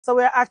So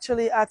we're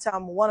actually at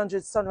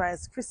 100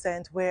 Sunrise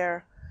Crescent,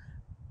 where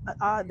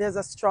there's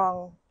a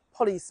strong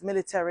police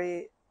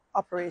military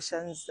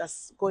operations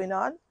that's going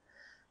on.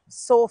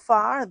 So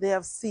far, they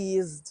have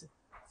seized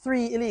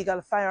 3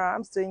 illegal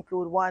firearms, to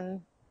include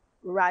 1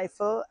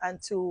 rifle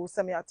and 2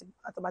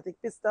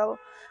 semi-automatic pistol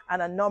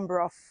and a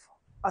number of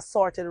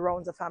assorted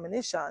rounds of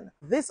ammunition.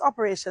 This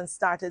operation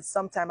started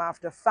sometime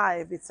after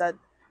 5. It's a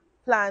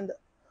planned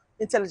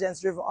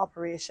intelligence-driven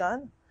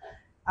operation.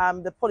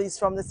 The police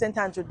from the St.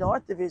 Andrew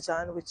North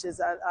Division, which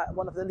is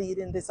one of the lead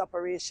in this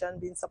operation,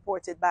 being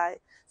supported by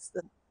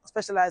the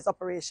Specialized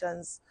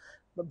Operations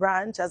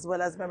branch, as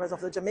well as members of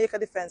the Jamaica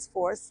Defense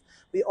Force.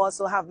 We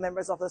also have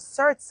members of the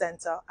Search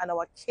Center and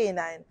our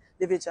Canine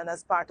Division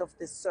as part of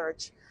this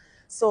search.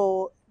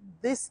 So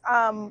this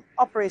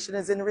operation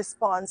is in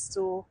response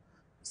to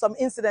some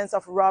incidents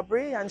of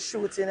robbery and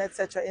shooting,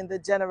 etc., in the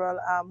general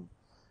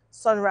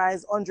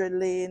Sunrise, 100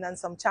 Lane, and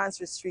some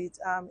Chancery Street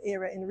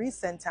area in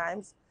recent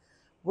times,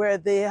 where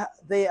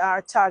they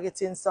are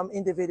targeting some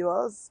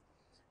individuals.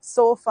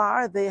 So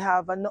far, they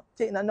have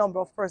taken a number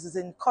of persons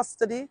in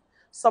custody,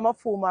 some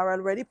of whom are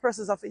already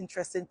persons of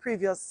interest in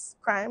previous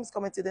crimes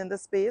committed in the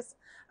space,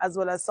 as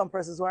well as some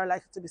persons who are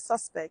likely to be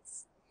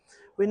suspects.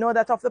 We know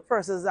that of the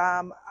persons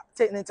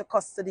taken into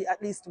custody,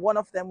 at least one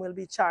of them will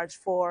be charged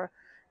for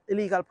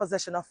illegal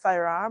possession of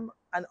firearm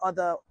and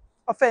other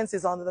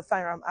offenses under the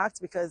Firearm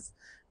Act, because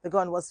the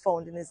gun was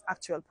found in his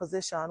actual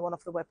possession, one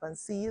of the weapons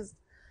seized.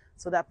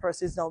 So that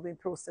person is now being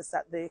processed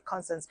at the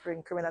Constant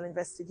Spring Criminal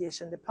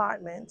Investigation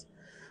Department.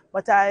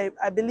 But I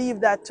believe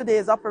that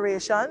today's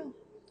operation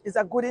is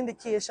a good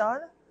indication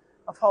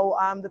of how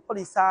the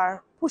police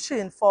are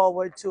pushing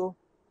forward to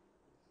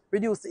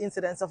reduce the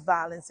incidence of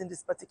violence in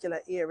this particular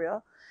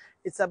area.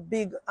 It's a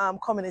big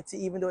community,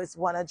 even though it's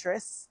one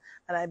address.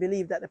 And I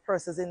believe that the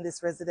persons in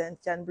this residence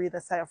can breathe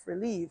a sigh of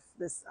relief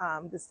this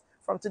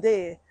from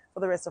today for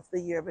the rest of the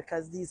year,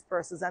 because these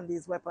persons and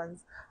these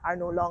weapons are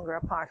no longer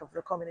a part of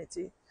the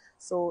community.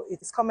 So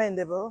it is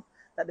commendable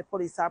that the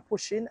police are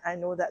pushing. I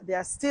know that they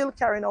are still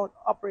carrying out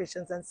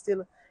operations and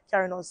still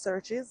carrying out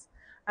searches.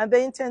 And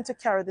they intend to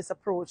carry this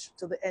approach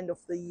to the end of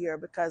the year,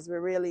 because we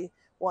really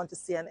want to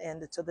see an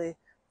end to the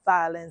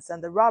violence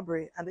and the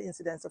robbery and the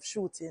incidents of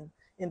shooting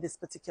in this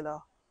particular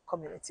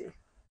community.